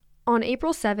On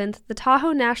April 7th, the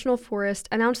Tahoe National Forest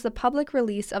announced the public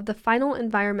release of the final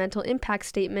environmental impact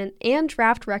statement and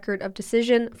draft record of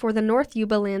decision for the North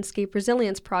Yuba Landscape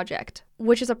Resilience Project,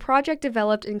 which is a project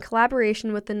developed in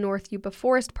collaboration with the North Yuba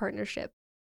Forest Partnership.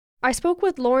 I spoke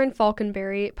with Lauren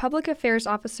Faulkenberry, Public Affairs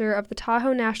Officer of the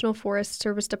Tahoe National Forest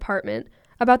Service Department,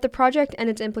 about the project and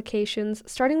its implications,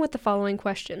 starting with the following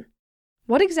question.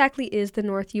 What exactly is the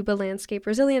North Yuba Landscape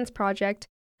Resilience Project,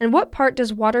 and what part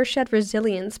does watershed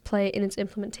resilience play in its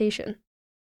implementation?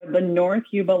 The North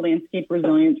Yuba Landscape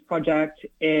Resilience Project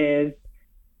is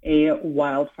a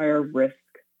wildfire risk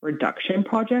reduction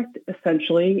project.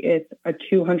 Essentially, it's a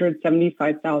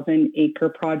 275,000 acre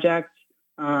project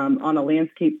on a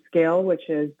landscape scale, which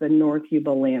is the North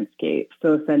Yuba landscape.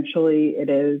 So essentially,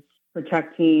 it is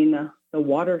protecting the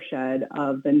watershed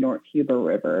of the North Yuba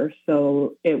River.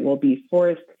 So it will be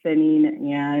forest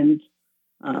thinning and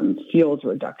fuels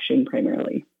reduction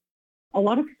primarily. A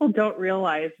lot of people don't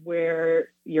realize where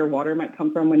your water might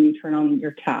come from when you turn on your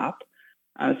tap.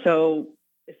 So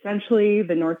essentially,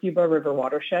 the North Yuba River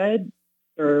watershed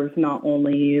serves not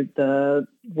only the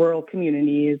rural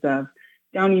communities of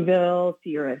Downeyville,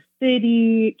 Sierra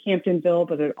City, Camptonville,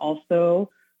 but it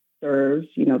also serves,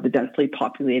 the densely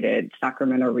populated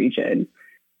Sacramento region.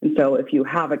 And so if you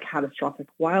have a catastrophic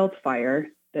wildfire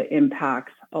that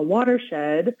impacts a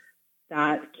watershed,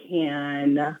 that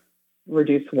can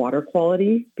reduce water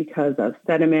quality because of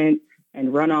sediment and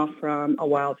runoff from a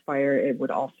wildfire. It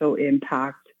would also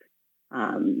impact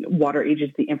water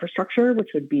agency infrastructure, which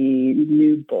would be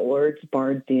New Bullards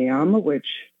Bar Dam, which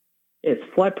is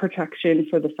flood protection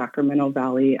for the Sacramento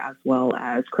Valley, as well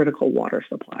as critical water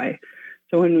supply.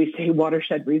 So when we say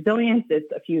watershed resilience,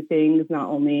 it's a few things, not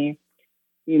only,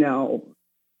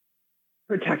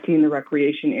 protecting the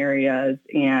recreation areas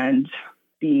and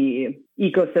the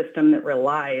ecosystem that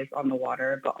relies on the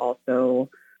water, but also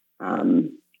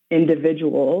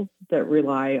individuals that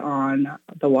rely on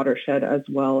the watershed, as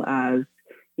well as,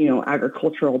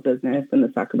 agricultural business in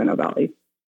the Sacramento Valley.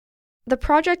 The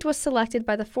project was selected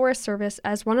by the Forest Service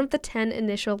as one of the 10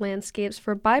 initial landscapes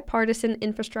for bipartisan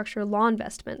infrastructure law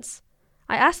investments.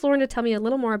 I asked Lauren to tell me a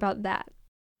little more about that.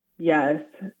 Yes.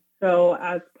 So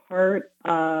as part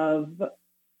of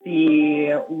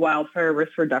the wildfire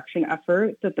risk reduction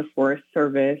effort that the Forest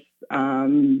Service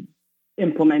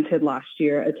implemented last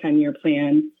year, a 10-year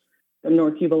plan, the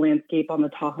North Yuba landscape on the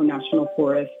Tahoe National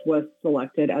Forest was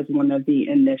selected as one of the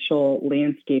initial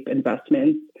landscape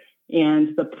investments.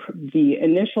 And the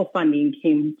initial funding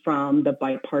came from the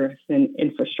bipartisan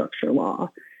infrastructure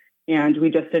law. And we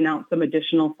just announced some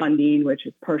additional funding, which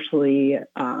is partially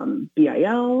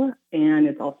BIL, and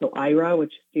it's also IRA,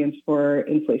 which stands for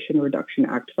Inflation Reduction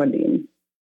Act funding.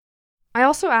 I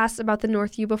also asked about the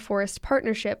North Yuba Forest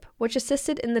Partnership, which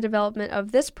assisted in the development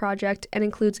of this project and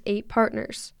includes 8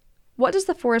 partners. What does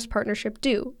the Forest Partnership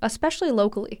do, especially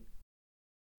locally?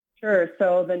 Sure.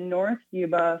 So the North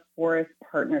Yuba Forest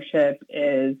Partnership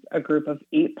is a group of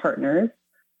 8 partners,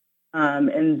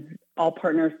 and all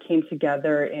partners came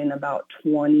together in about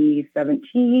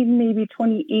 2017, maybe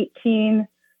 2018,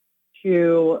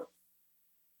 to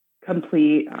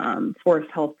complete forest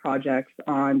health projects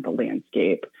on the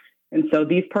landscape. And so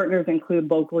these partners include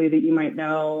locally that you might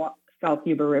know, South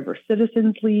Yuba River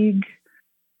Citizens League,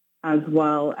 as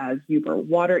well as Yuba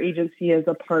Water Agency as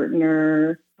a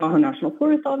partner, Tahoe National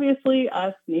Forest, obviously,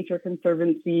 us, Nature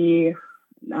Conservancy,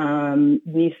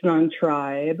 Nisenan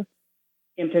Tribe,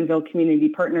 Camptonville Community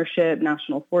Partnership,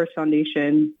 National Forest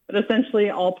Foundation. But essentially,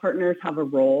 all partners have a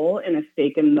role and a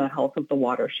stake in the health of the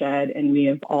watershed, and we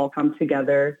have all come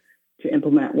together to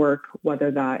implement work,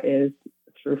 whether that is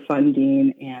through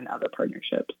funding and other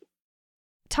partnerships.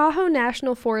 Tahoe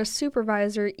National Forest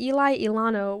Supervisor Eli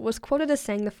Ilano was quoted as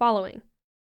saying the following: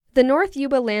 "The North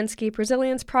Yuba Landscape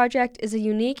Resilience Project is a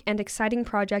unique and exciting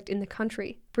project in the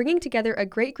country, bringing together a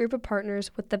great group of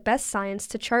partners with the best science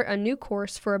to chart a new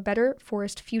course for a better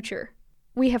forest future.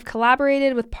 We have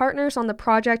collaborated with partners on the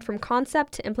project from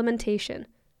concept to implementation.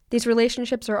 These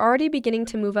relationships are already beginning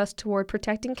to move us toward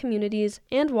protecting communities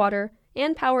and water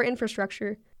and power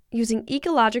infrastructure using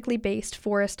ecologically based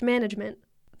forest management.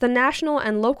 The national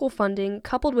and local funding,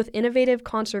 coupled with innovative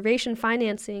conservation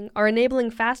financing, are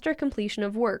enabling faster completion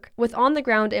of work, with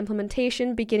on-the-ground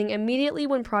implementation beginning immediately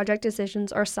when project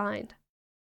decisions are signed."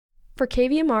 For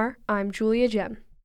KVMR, I'm Julia Ggem.